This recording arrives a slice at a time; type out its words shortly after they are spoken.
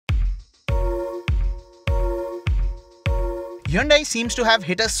Hyundai seems to have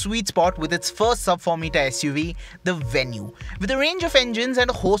hit a sweet spot with its first sub-4 meter SUV, the Venue. With a range of engines and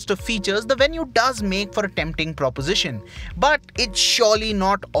a host of features, the Venue does make for a tempting proposition. But it's surely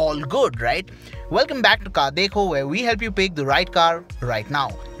not all good, right? Welcome back to CarDekho, where we help you pick the right car right now.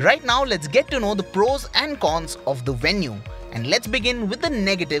 Right now, let's get to know the pros and cons of the Venue. And let's begin with the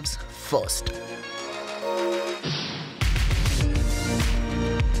negatives first.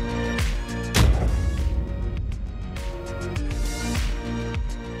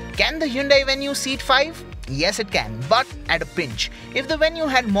 Can the Hyundai Venue seat 5? Yes, it can, but at a pinch. If the Venue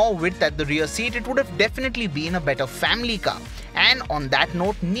had more width at the rear seat, it would have definitely been a better family car. And on that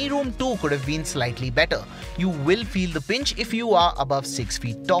note, knee room too could have been slightly better. You will feel the pinch if you are above 6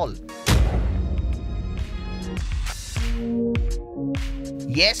 feet tall.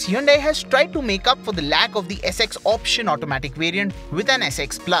 Yes, Hyundai has tried to make up for the lack of the SX option automatic variant with an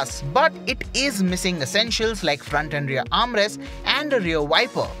SX Plus, but it is missing essentials like front and rear armrests and a rear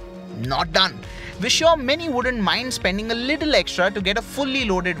wiper. Not done. We're sure many wouldn't mind spending a little extra to get a fully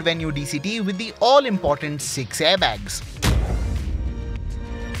loaded Venue DCT with the all-important 6 airbags.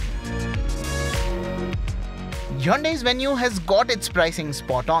 Hyundai's Venue has got its pricing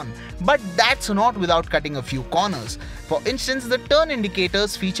spot on, but that's not without cutting a few corners. For instance, the turn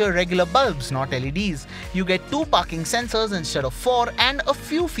indicators feature regular bulbs, not LEDs. You get 2 parking sensors instead of 4, and a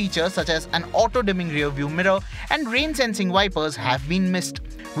few features such as an auto-dimming rear-view mirror and rain-sensing wipers have been missed.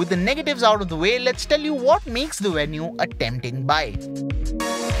 With the negatives out of the way, let's tell you what makes the Venue a tempting buy.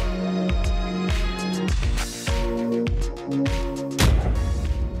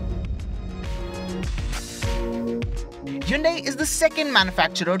 Hyundai is the second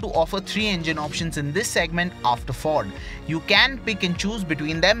manufacturer to offer 3 engine options in this segment after Ford. You can pick and choose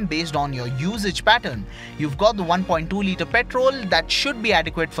between them based on your usage pattern. You've got the 1.2-litre petrol that should be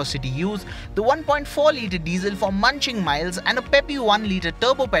adequate for city use, the 1.4-litre diesel for munching miles, and a peppy 1-litre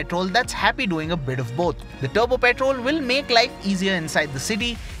turbo petrol that's happy doing a bit of both. The turbo petrol will make life easier inside the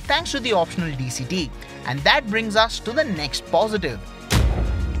city thanks to the optional DCT. And that brings us to the next positive.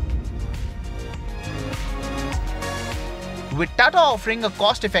 With Tata offering a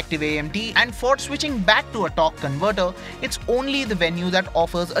cost-effective AMT and Ford switching back to a torque converter, it's only the Venue that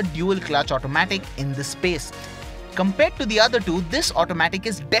offers a dual-clutch automatic in this space. Compared to the other two, this automatic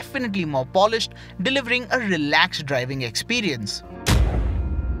is definitely more polished, delivering a relaxed driving experience.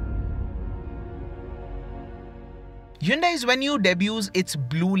 Hyundai's Venue debuts its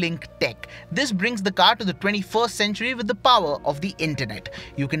Blue Link tech. This brings the car to the 21st century with the power of the internet.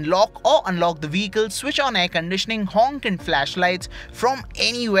 You can lock or unlock the vehicle, switch on air conditioning, honk and flashlights from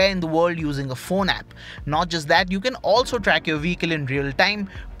anywhere in the world using a phone app. Not just that, you can also track your vehicle in real time,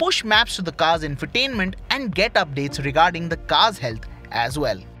 push maps to the car's infotainment, and get updates regarding the car's health as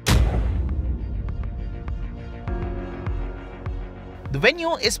well. The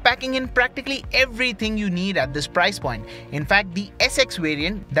Venue is packing in practically everything you need at this price point. In fact, the SX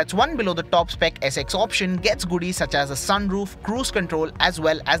variant, that's one below the top-spec SX option, gets goodies such as a sunroof, cruise control, as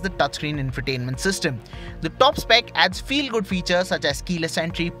well as the touchscreen infotainment system. The top-spec adds feel-good features such as keyless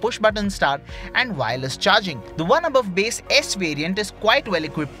entry, push-button start, and wireless charging. The one above base S variant is quite well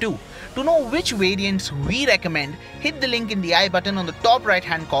equipped too. To know which variants we recommend, hit the link in the I button on the top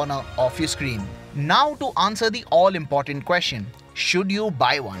right-hand corner of your screen. Now to answer the all-important question. Should you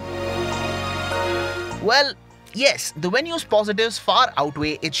buy one? Well, yes, the Venue's positives far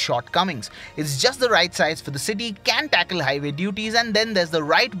outweigh its shortcomings. It's just the right size for the city, can tackle highway duties, and then there's the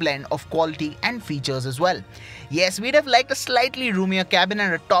right blend of quality and features as well. Yes, we'd have liked a slightly roomier cabin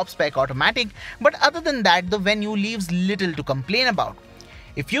and a top-spec automatic, but other than that, the Venue leaves little to complain about.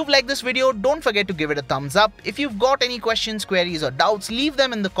 If you've liked this video, don't forget to give it a thumbs up. If you've got any questions, queries or doubts, leave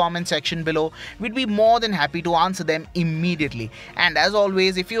them in the comment section below. We'd be more than happy to answer them immediately. And as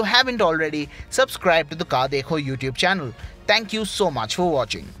always, if you haven't already, subscribe to the CarDekho YouTube channel. Thank you so much for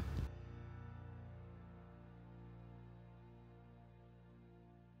watching.